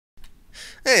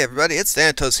Hey everybody, it's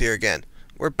Santos here again.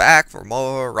 We're back for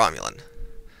more Romulan.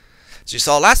 As you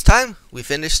saw last time, we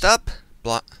finished up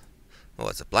what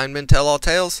was it? Blind Men Tell All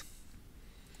Tales?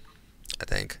 I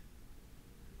think.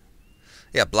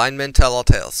 Yeah, Blind Men Tell All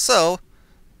Tales. So,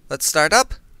 let's start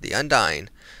up the Undying.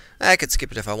 I could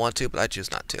skip it if I want to, but I choose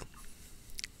not to.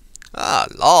 Ah,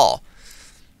 lol.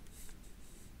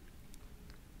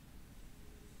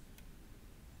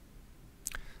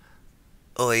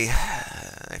 Oi,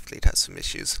 my fleet has some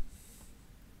issues.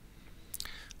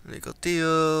 Legal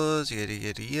deals, yada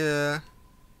yada yada.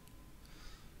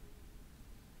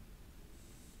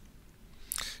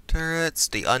 Turrets,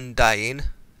 the Undying,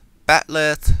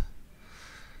 Batleth.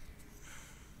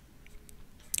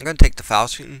 I'm gonna take the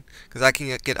Falchion because I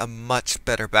can get a much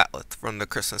better Batleth from the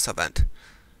Christmas event.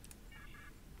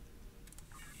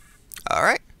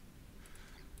 Alright.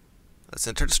 Let's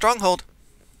enter the stronghold.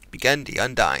 Begin the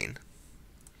Undying.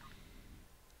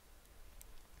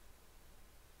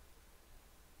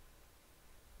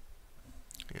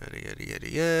 Yada yada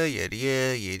yada yada yada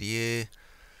yada yada yada.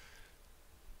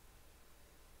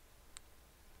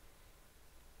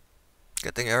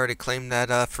 Good thing I already claimed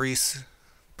that free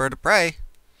bird of prey.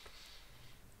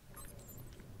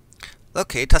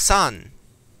 Locate Hassan.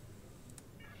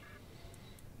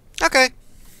 Okay.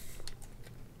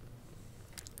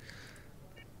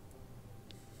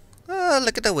 Oh,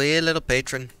 look at the wee little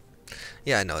patron.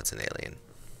 Yeah, I know it's an alien.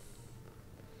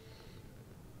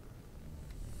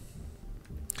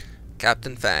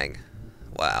 Captain Fang.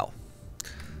 Wow.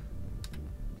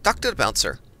 Talk to the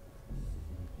bouncer.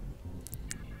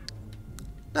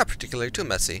 Not particularly too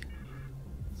messy.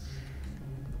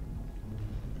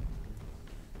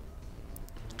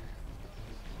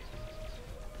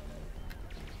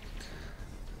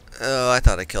 Oh, I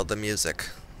thought I killed the music.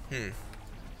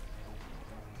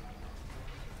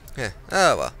 Yeah.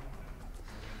 Oh, well.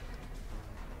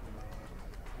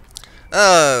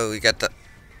 Oh, we got the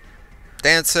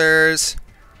dancers.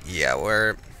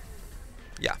 Yeah,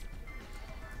 yeah.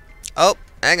 Oh,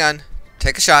 hang on.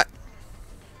 Take a shot.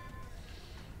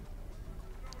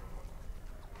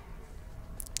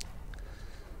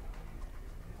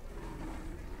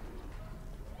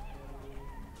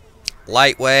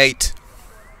 Lightweight.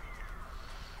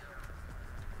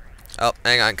 Oh,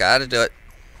 hang on. Gotta do it.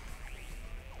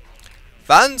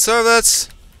 Fan service.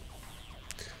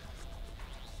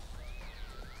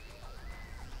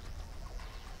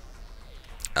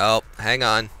 Oh, hang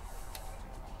on.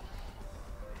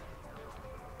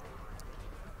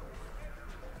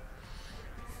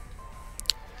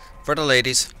 For the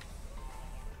ladies.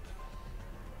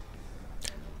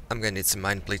 I'm gonna need some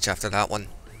mind bleach after that one.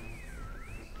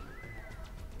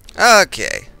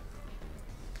 Okay.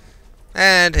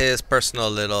 And his personal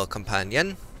little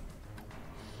companion,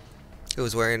 who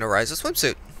was wearing a Ryza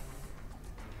swimsuit.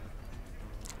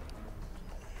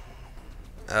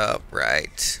 Oh,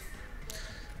 right.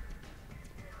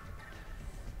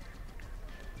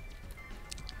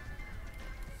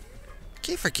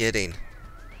 Keep forgetting.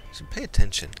 Should pay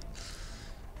attention.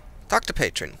 Talk to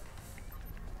patron.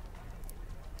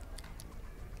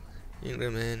 You know,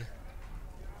 man.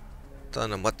 Don't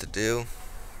know what to do.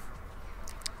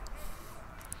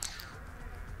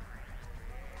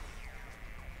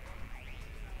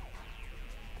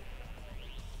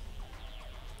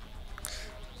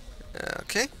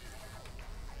 Okay.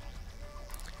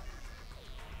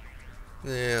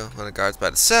 Yeah, one of the guards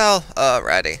by the cell.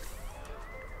 Alrighty.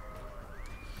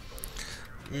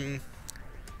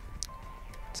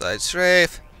 Side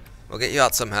strafe. We'll get you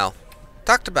out somehow.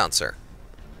 Talk to bouncer.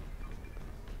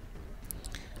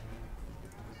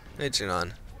 Agent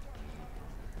on.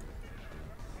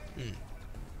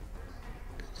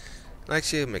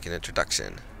 Like you, make an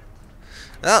introduction.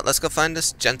 Well, let's go find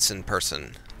this Jensen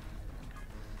person.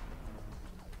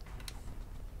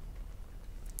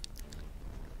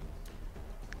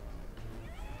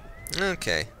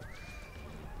 Okay.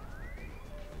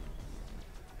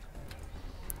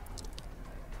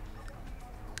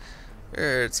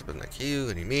 Heard something like you.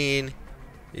 What do you mean?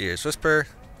 Ears whisper.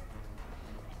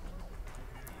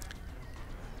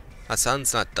 My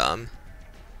son's not dumb.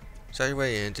 Show your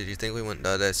way in. Did you think we wouldn't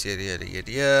know this? Yada yada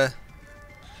yada yada.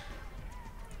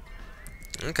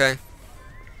 Okay.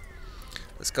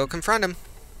 Let's go confront him.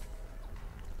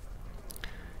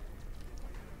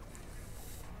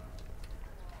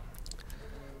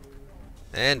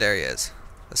 And there he is.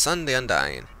 The son, the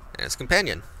Undying, and his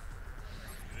companion.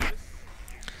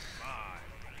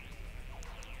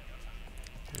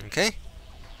 Okay.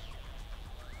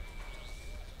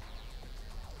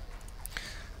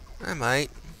 I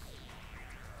might.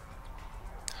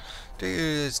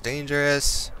 Dude, it's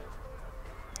dangerous.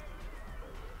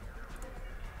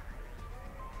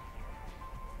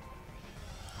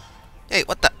 Hey,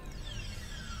 what the?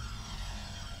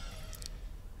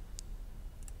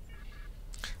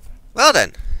 Well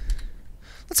then,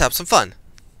 let's have some fun.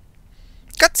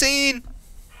 Cutscene!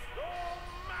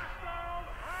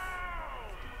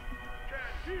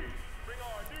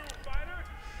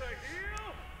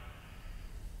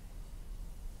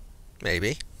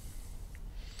 Maybe.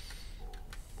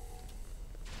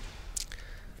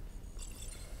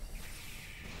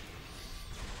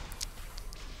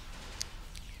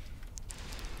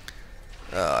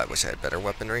 I wish I had better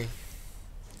weaponry.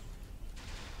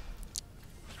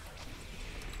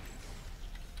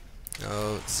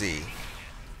 Oh, Z.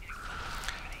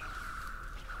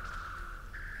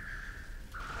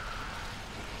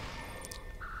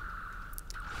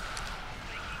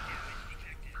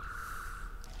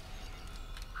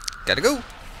 Gotta go.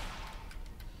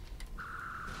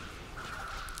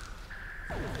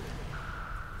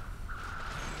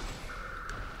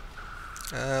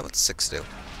 What's 6 do?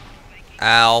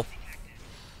 Ow.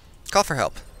 Call for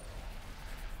help.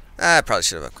 I probably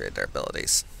should have upgraded their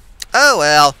abilities. Oh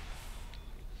well.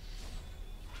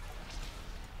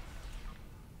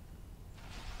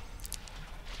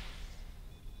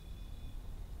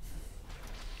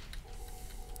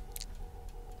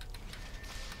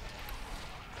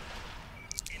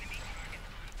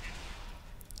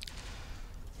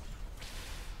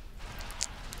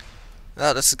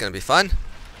 Oh, this is gonna be fun.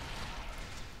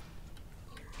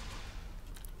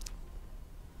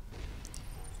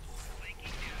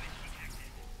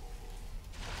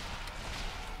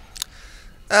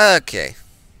 Okay.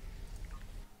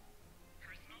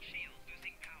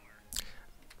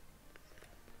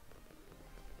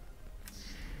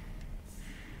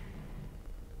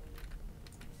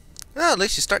 Well, at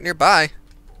least you start nearby.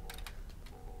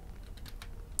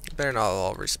 You better not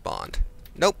all respawn.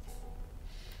 Nope.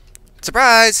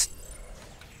 Surprise!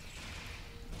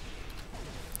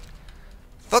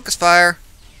 Focus fire.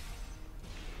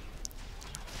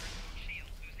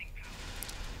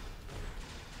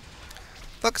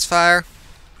 Focus fire.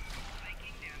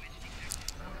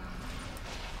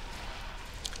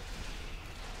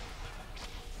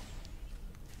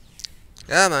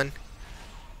 Come on. Why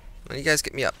don't you guys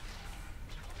get me up?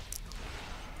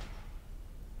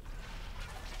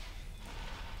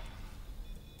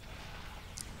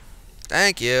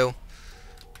 Thank you.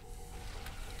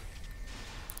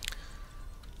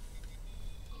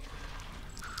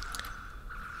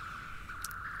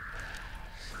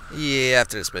 Yeah,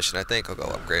 after this mission, I think I'll go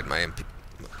upgrade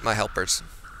my helpers.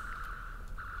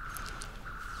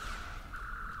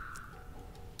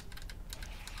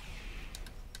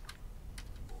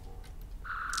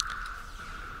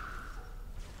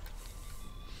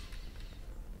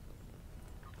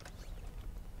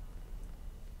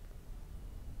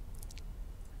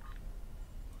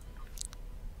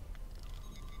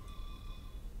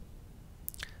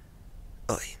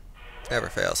 Oy. Never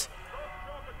fails.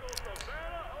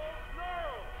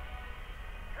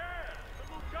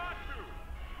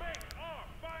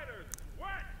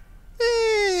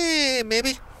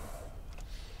 Maybe.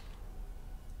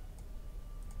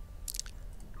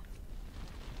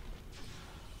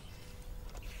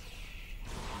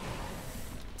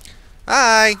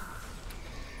 Hi.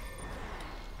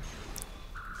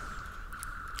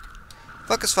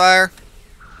 Focus fire.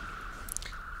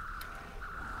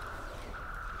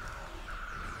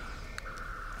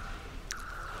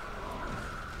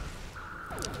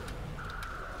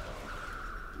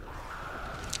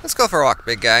 Let's go for a walk,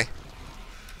 big guy.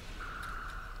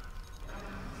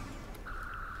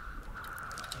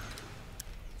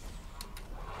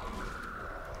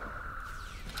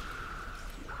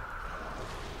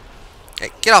 Hey,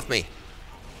 get off me.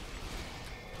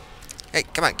 Hey,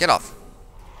 come on, get off.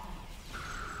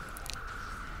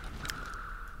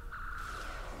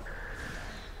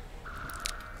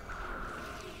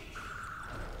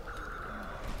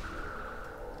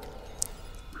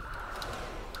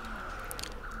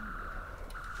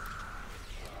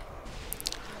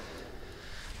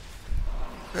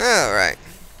 All right.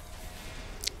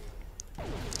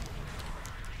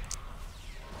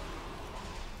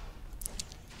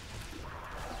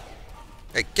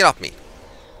 Hey, get off me,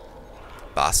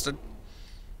 bastard.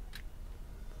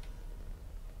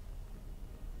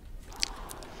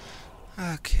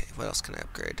 Okay, what else can I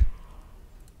upgrade?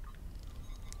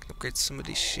 Upgrade some of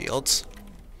these shields.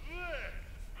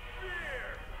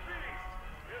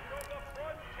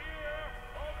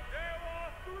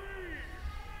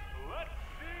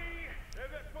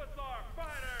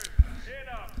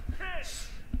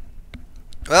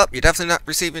 Well, you're definitely not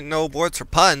receiving no awards for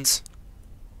puns.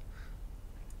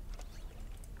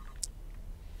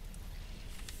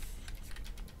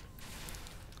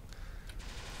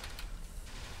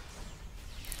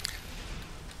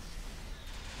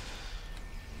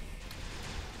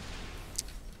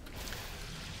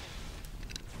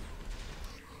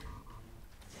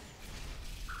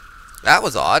 That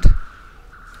was odd.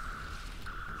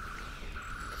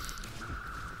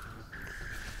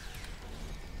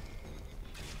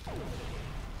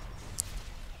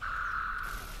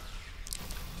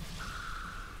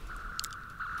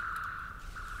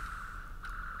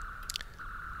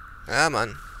 Come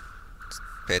on.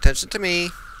 Pay attention to me.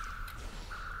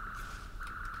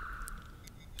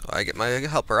 While I get my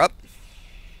helper up.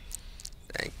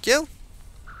 Thank you.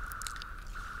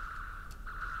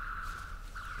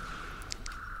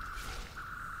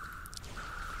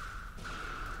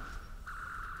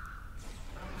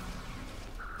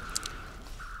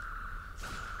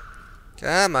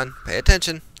 Come on, pay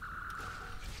attention.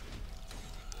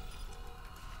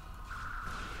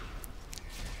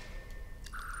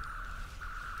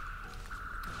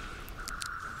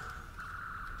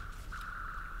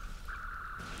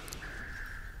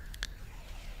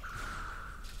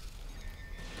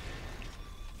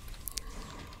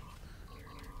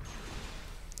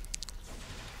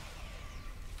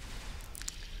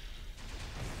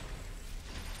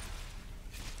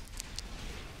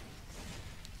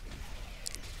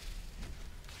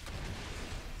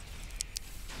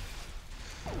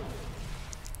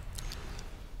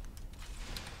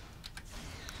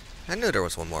 I knew there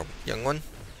was one more young one.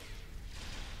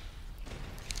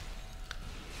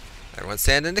 Everyone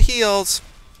stand in the heels.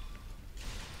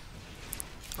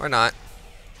 Or not.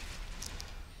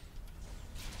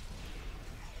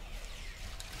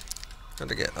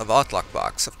 Gonna get a Vaultlock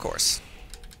box, of course.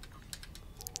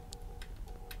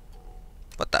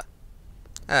 What the?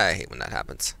 I hate when that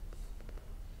happens.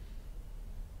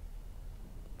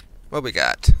 What we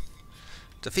got?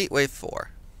 Defeat Wave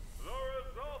 4.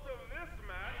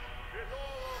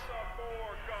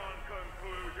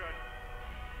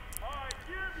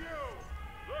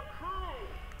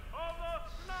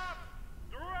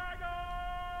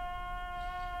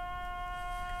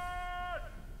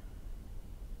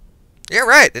 You're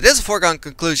right, it is a foregone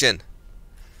conclusion.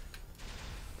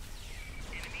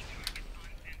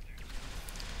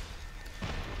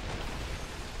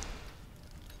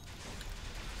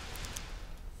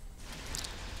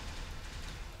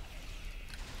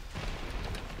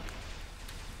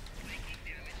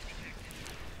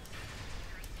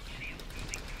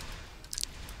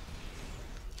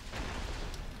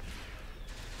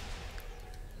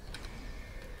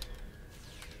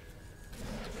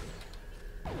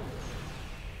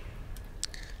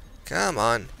 Come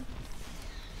on.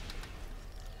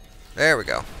 There we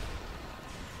go.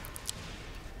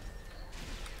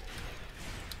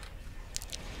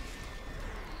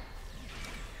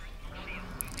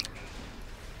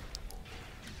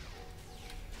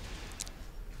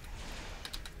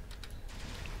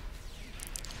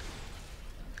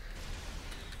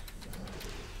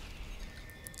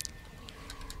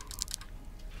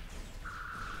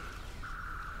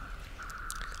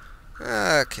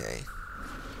 Okay.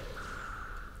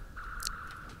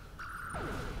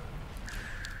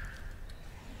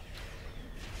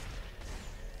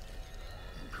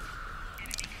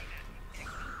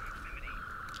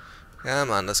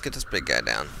 Come on, let's get this big guy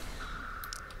down.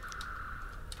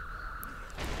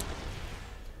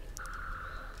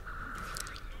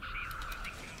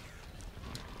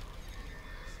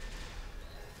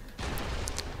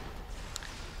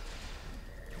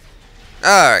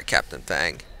 Alright, Captain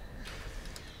Fang.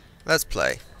 Let's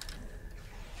play.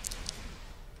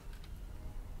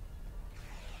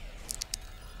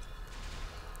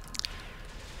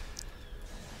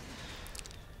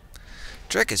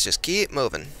 Trick is just keep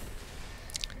moving.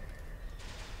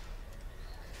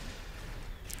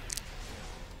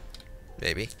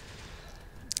 Maybe.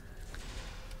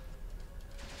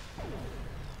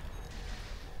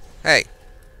 Hey.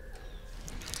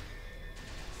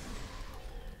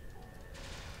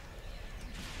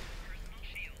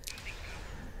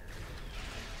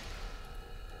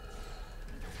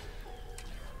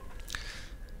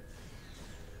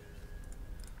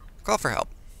 Call for help.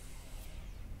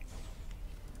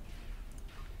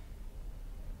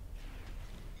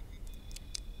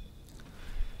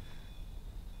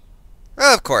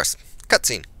 Oh, of course.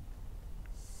 Cutscene.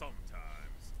 Sometimes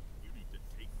you need to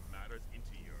take matters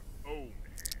into your own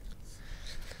hands.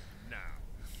 Now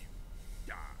you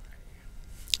die.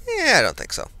 Yeah, I don't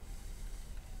think so.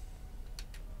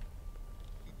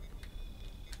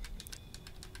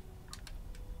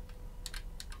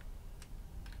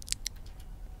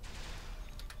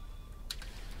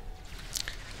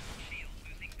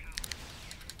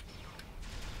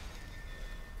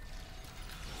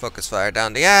 Focus fire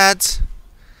down the ads.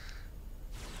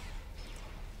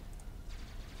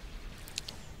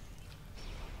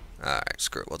 Alright,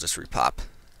 screw it. We'll just repop.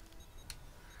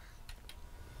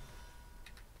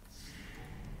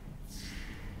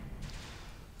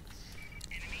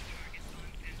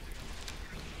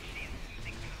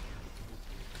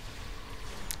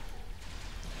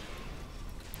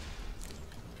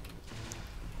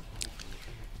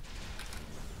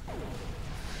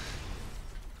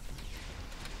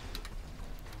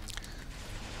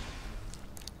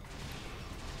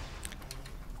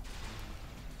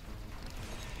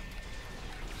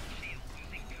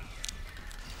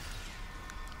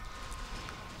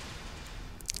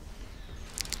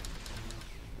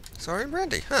 Sorry,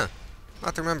 Brandy. Huh. I'll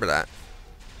have to remember that.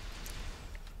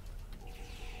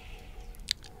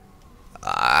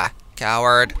 Ah,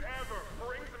 coward. Whoever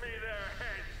brings me their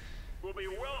heads will be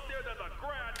wealthier than the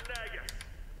Grand Nagus.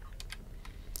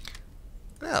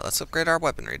 Yeah, let's upgrade our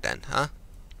weaponry then, huh?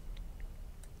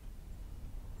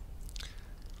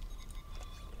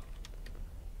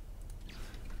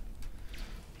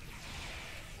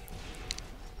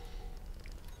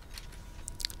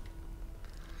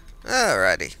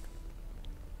 Alrighty.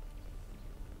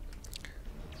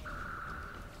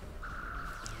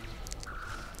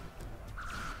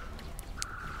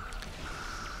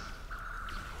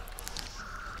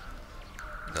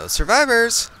 No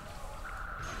survivors.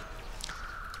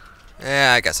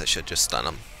 Yeah, I guess I should just stun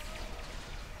them.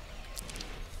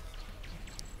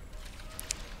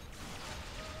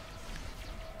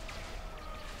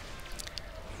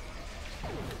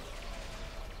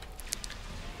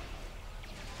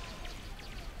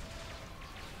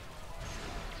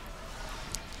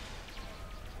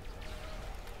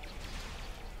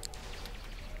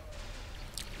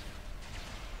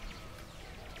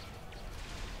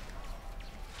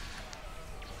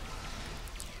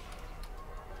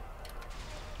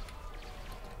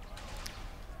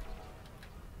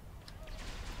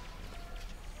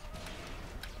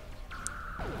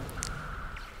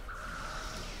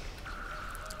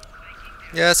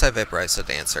 Yes, I vaporized the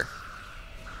dancer.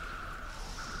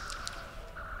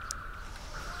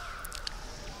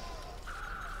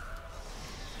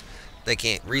 They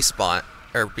can't respawn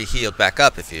or be healed back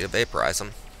up if you vaporize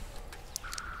them.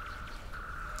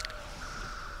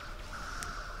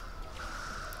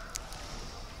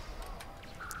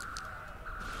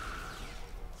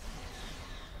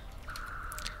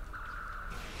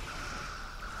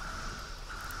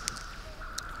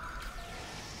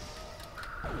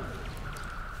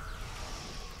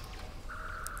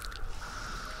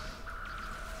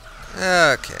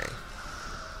 Okay.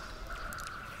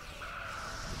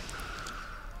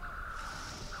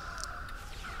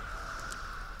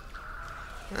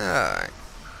 Alright.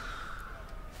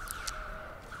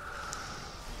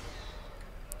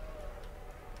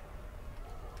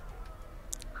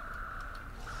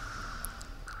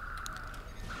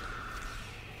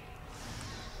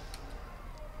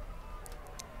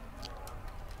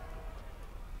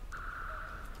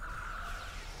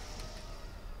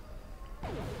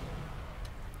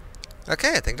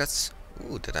 Okay, I think that's...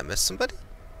 Ooh, did I miss somebody?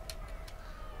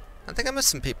 I think I missed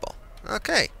some people.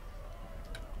 Okay.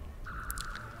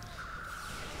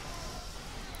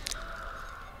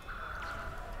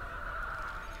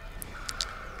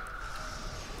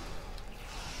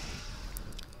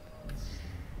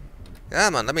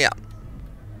 Come on, let me out.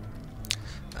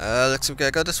 Looks like we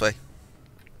gotta go this way.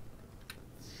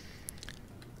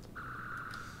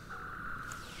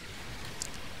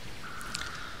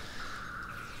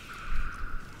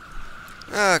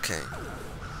 Okay.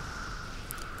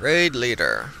 Raid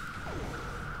leader.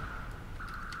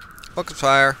 Focus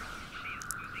fire.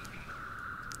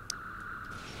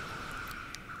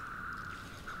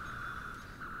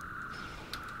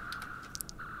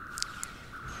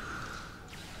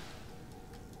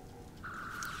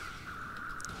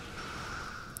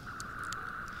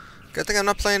 Good thing I'm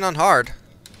not playing on hard.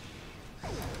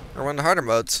 Or one of the harder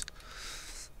modes.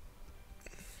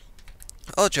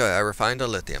 Oh joy, I refined a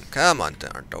lithium. Come on,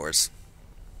 darn doors.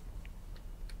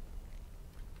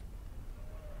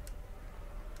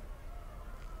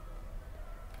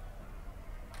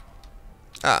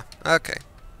 Ah, okay.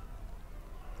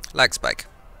 Lag spike.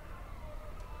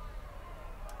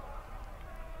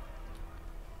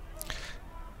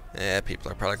 Yeah,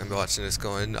 people are probably gonna be watching this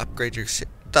going, upgrade your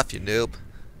stuff, you noob.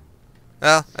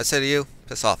 Well, I say to you,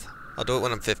 piss off. I'll do it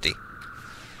when I'm 50.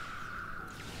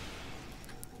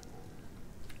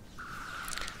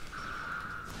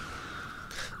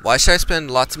 Why should I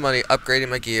spend lots of money upgrading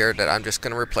my gear that I'm just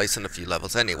gonna replace in a few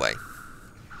levels anyway?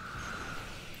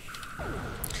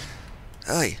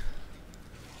 Oy.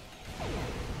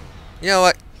 You know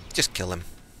what? Just kill him.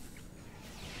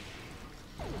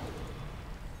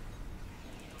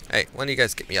 Hey, why don't you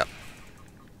guys get me up?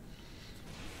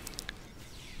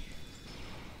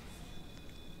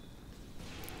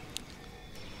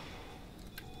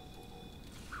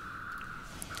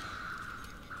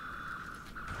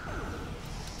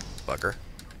 Bugger.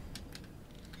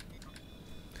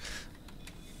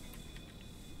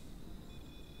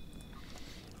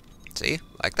 See?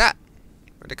 Like that.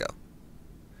 Where'd it go?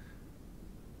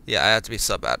 Yeah, I have to be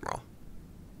sub-admiral.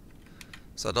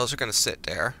 So those are going to sit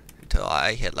there until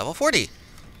I hit level 40.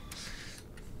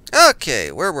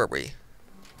 Okay, where were we?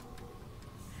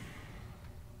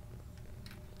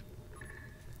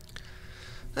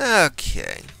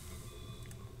 Okay.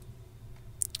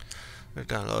 We've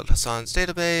downloaded Hassan's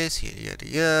database, yada yada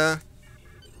yada.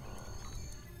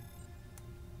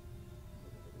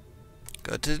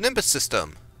 Go to the Nimbus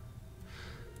system.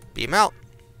 Beam out.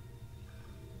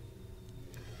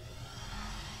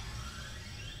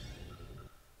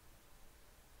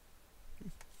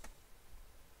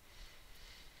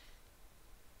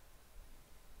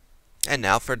 And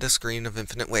now for the screen of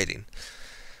infinite waiting.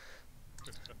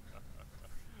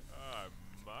 I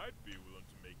might be willing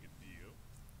to make a deal.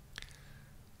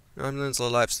 Romulan's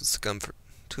lives have succumbed for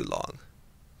too long.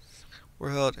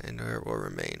 We're held and there will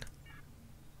remain.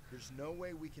 There's no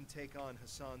way we can take on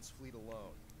Hassan's fleet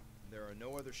alone. There are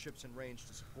no other ships in range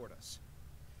to support us.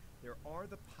 There are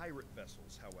the pirate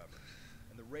vessels, however,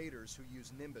 and the raiders who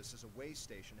use Nimbus as a way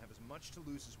station have as much to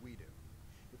lose as we do.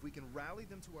 If we can rally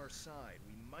them to our side,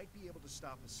 we might be able to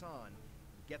stop Hassan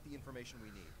and get the information we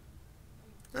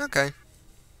need. Okay.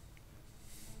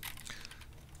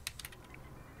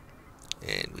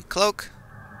 And we cloak.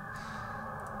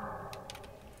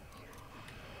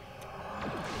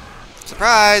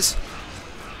 Surprise!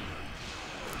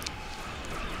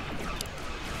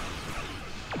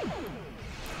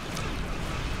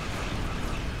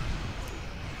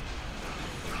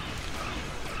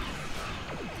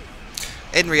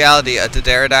 In reality, a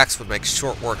Pterodactyl would make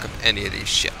short work of any of these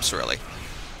ships, really.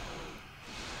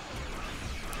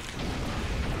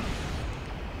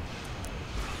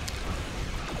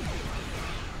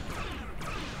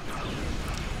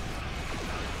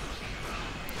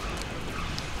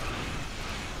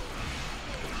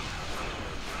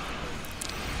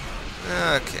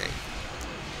 Okay.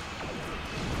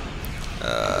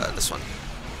 This one.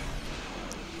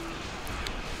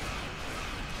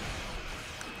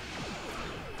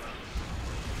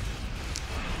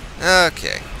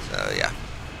 Okay, so yeah.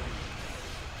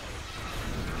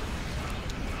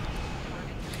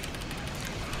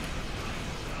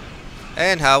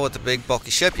 And how with the big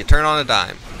bulky ship, you turn on a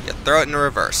dime. You throw it in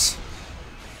reverse.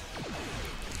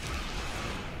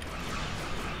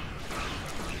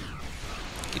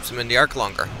 Keeps them in the arc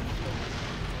longer.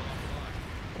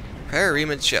 Repair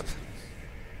Reman's ship.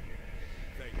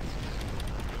 Thanks.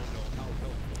 I don't know how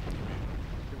helpful.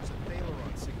 There was a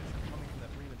Thaleron signature coming from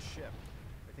that Reman ship.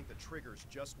 I think the triggers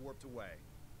just warped away.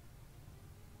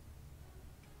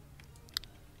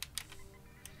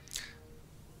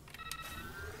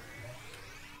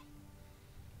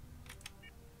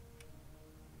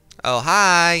 Oh,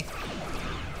 hi!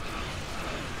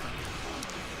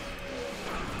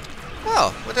 Oh,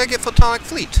 where did I get Photonic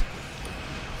Fleet?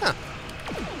 Huh.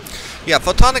 Yeah,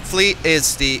 Photonic Fleet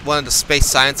is one of the space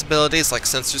science abilities, like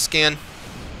sensor scan.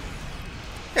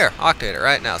 Here, I'll activate it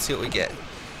right now, see what we get.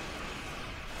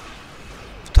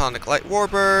 Photonic Light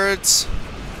Warbirds.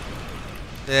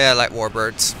 Yeah, Light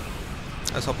Warbirds.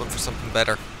 I was hoping for something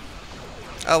better.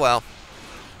 Oh well.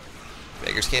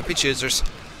 Beggars can't be choosers.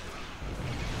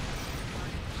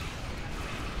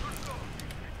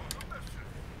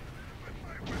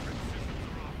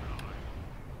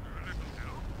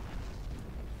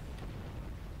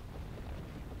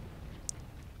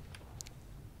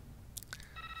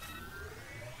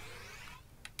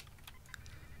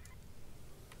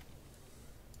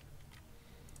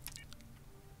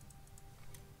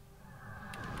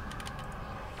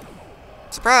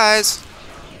 Surprise!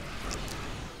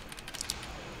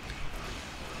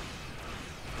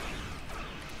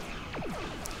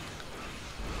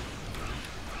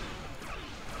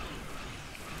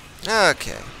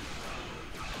 Okay.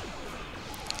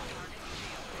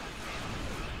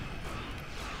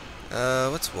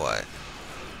 What's what?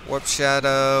 Warp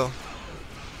Shadow.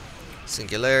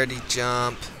 Singularity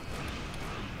Jump.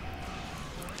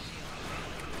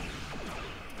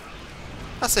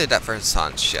 I'll save that for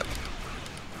Hassan's ship.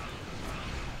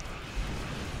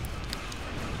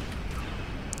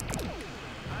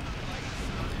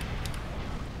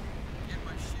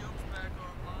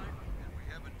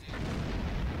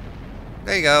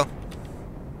 There you go.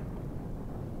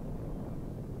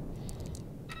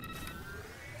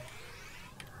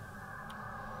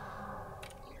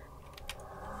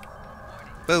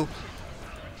 Boo.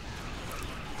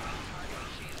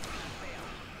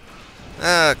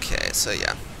 Okay, so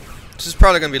yeah. This is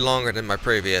probably going to be longer than my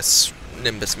previous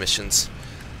Nimbus missions.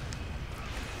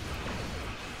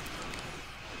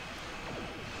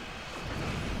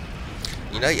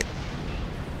 You know, you...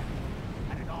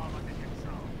 Got it all under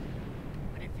control.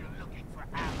 But if you're looking for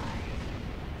allies,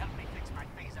 help me fix my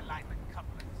phase alignment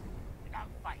couplers, and I'll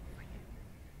fight for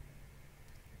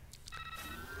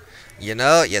you. You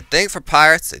know, you'd think for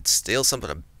pirates they'd steal something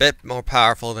a bit more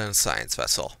powerful than a science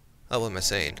vessel. Oh, what am I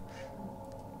saying?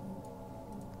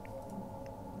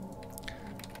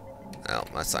 Well,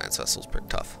 my science vessel's pretty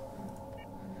tough.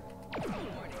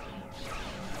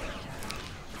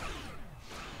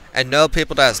 And no,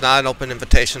 people, that is not an open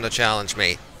invitation to challenge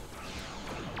me.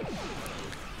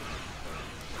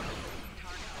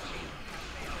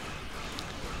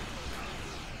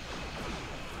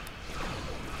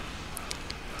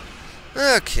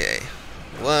 Okay.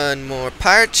 One more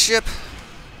pirate ship.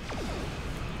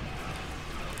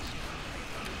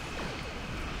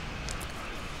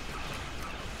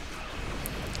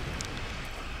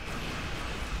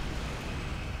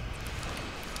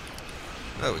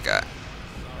 What we got?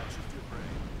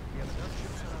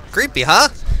 Creepy, huh?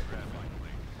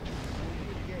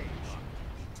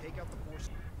 Take out the force.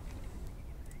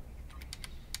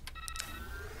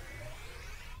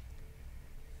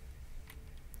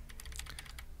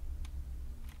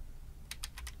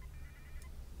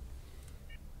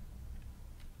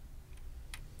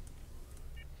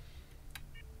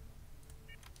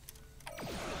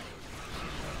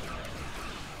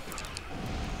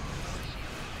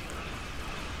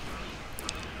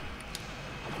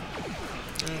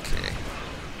 Okay.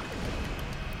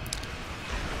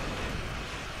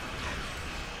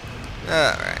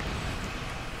 Alright.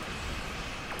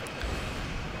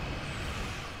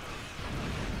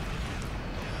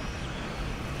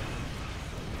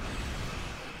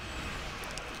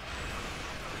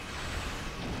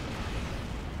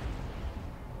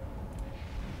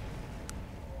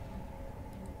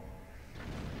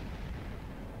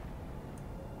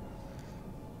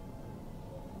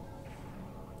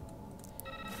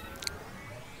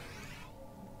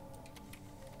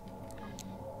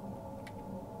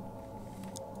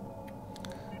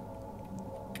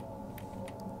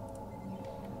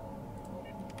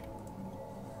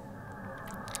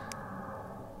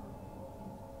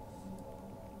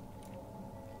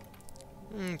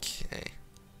 Okay.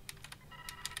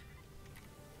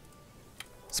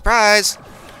 Surprise!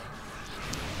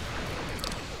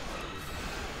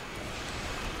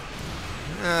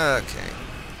 Okay.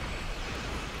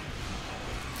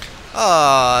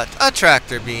 Aw, a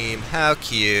tractor beam. How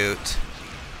cute.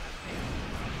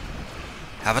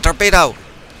 Have a torpedo!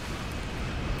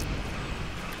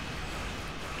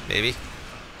 Maybe.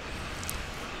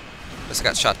 This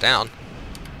got shot down.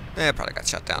 Yeah, probably got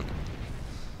shot down.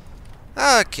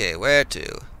 Okay, where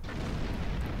to?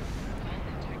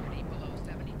 Integrity below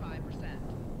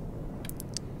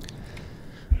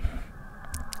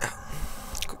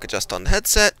 75%. Quick adjust on the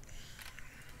headset.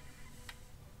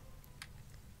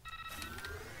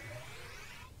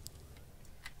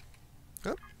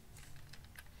 Oh.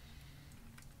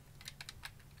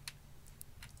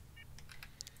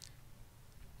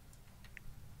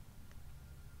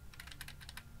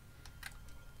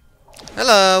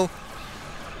 Hello.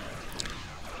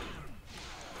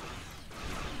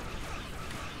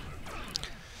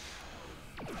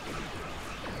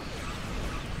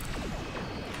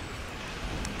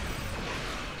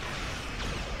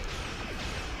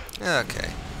 Okay.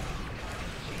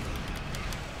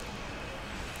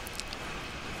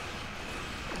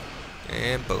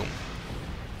 And boom.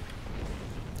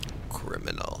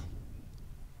 Criminal.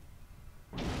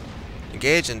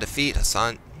 Engage and defeat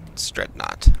Hassan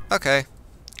Dreadnought. Okay.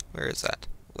 Where is that?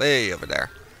 Way over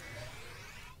there.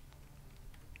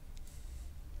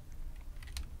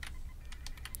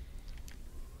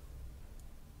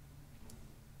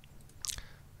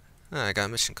 Ah, I got a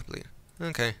mission complete.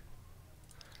 Okay.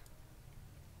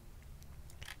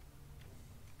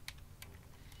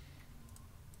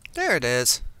 There it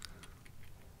is.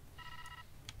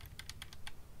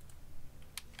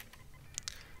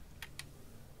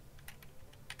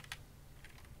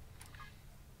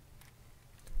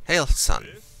 Hail, son.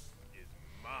 This is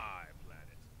my planet.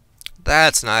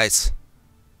 That's nice.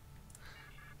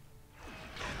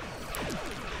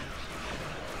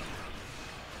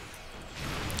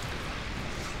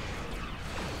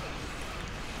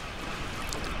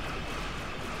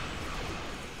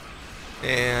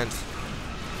 And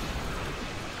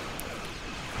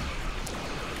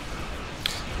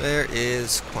there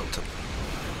is quantum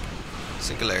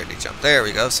singularity jump. There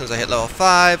we go. As soon as I hit level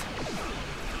 5.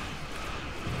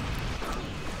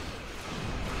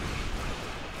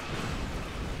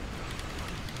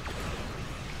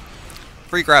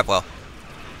 Free grab well.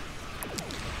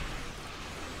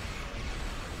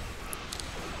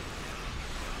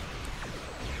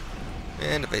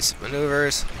 And evasive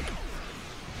maneuvers.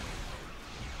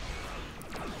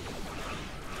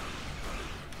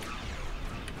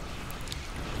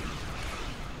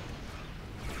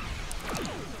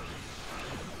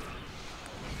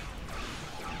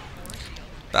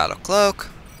 Battle cloak.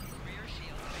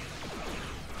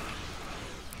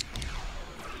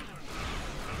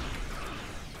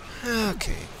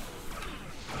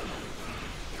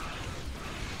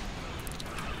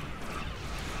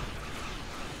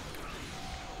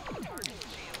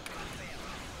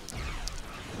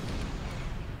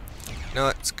 You know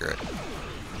what? Screw it.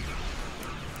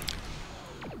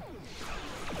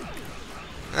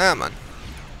 Come on.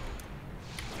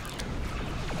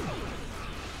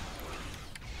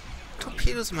 What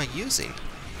torpedoes am I using?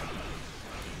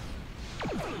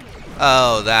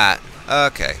 Oh, that.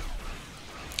 Okay.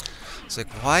 It's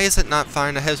like, why is it not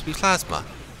firing a heavy plasma?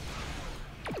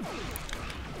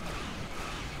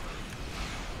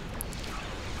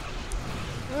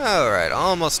 Alright,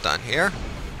 almost done here.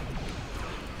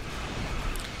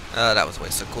 That was a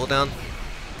waste of cooldown.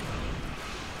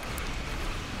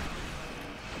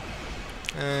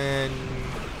 And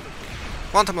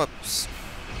quantum ups.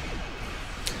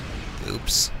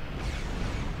 Oops.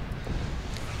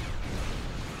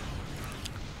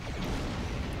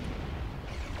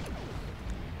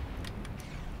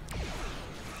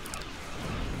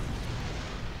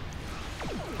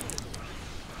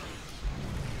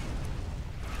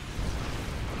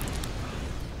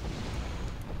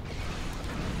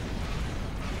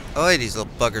 Oh, these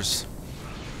little buggers.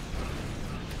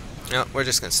 No, we're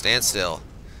just gonna stand still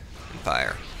and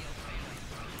fire.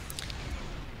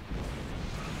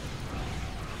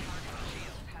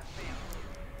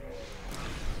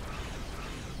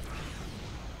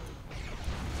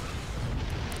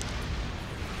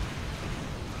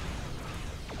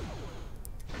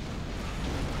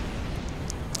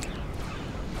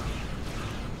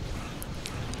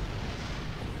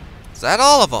 Is that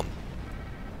all of them?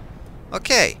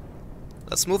 Okay,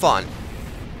 let's move on.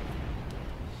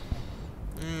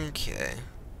 Okay.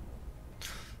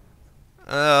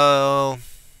 Oh,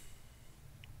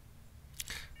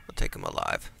 I'll take him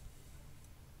alive.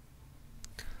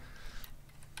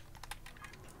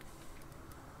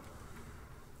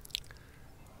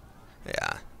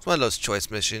 Yeah, it's one of those choice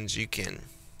missions. You can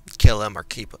kill him or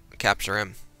capture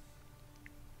him.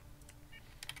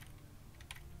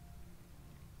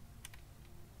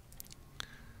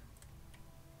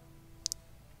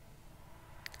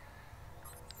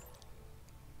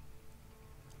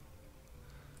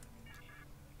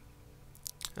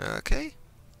 Okay.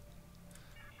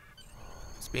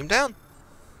 Let's beam down.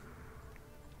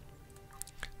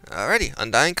 Alrighty,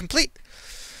 Undying complete.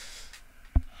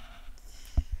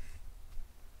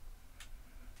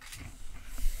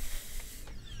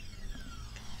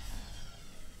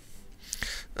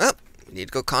 Oh, we need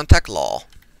to go contact Law.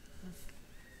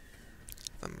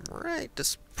 If I'm right,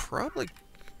 this probably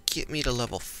get me to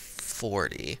level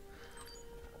 40.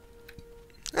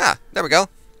 Ah, there we go.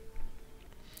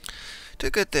 Two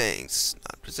good things.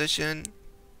 Not position.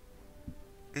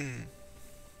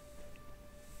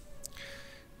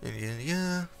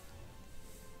 Yeah.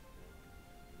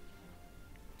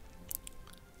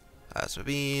 Plasma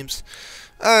beams.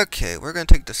 Okay, we're gonna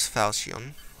take this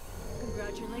Falchion.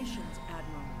 Congratulations,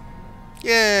 Admiral.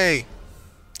 Yay!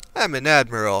 I'm an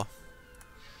admiral.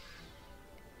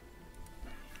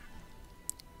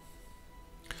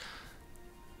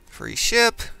 Free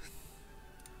ship.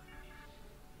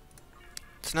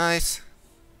 It's nice.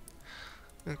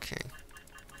 Okay.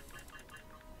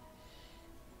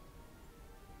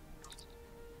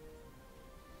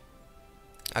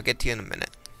 I'll get to you in a minute.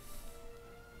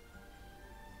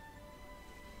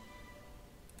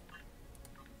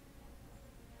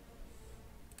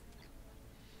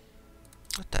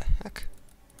 What the heck?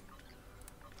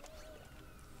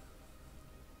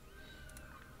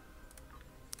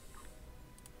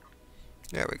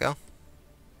 There we go.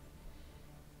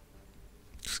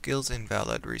 Skills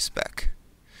invalid respec.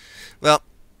 Well,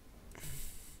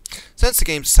 since the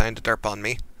game's decided to derp on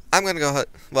me, I'm gonna go ahead.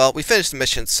 Well, we finished the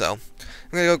mission, so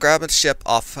I'm gonna go grab a ship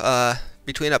off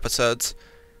between episodes,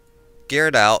 gear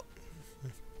it out.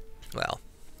 Well,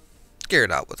 gear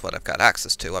it out with what I've got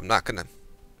access to. I'm not gonna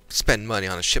spend money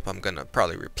on a ship I'm gonna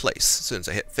probably replace as soon as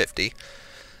I hit 50.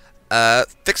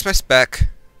 Fix my spec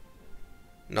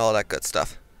and all that good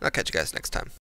stuff. I'll catch you guys next time.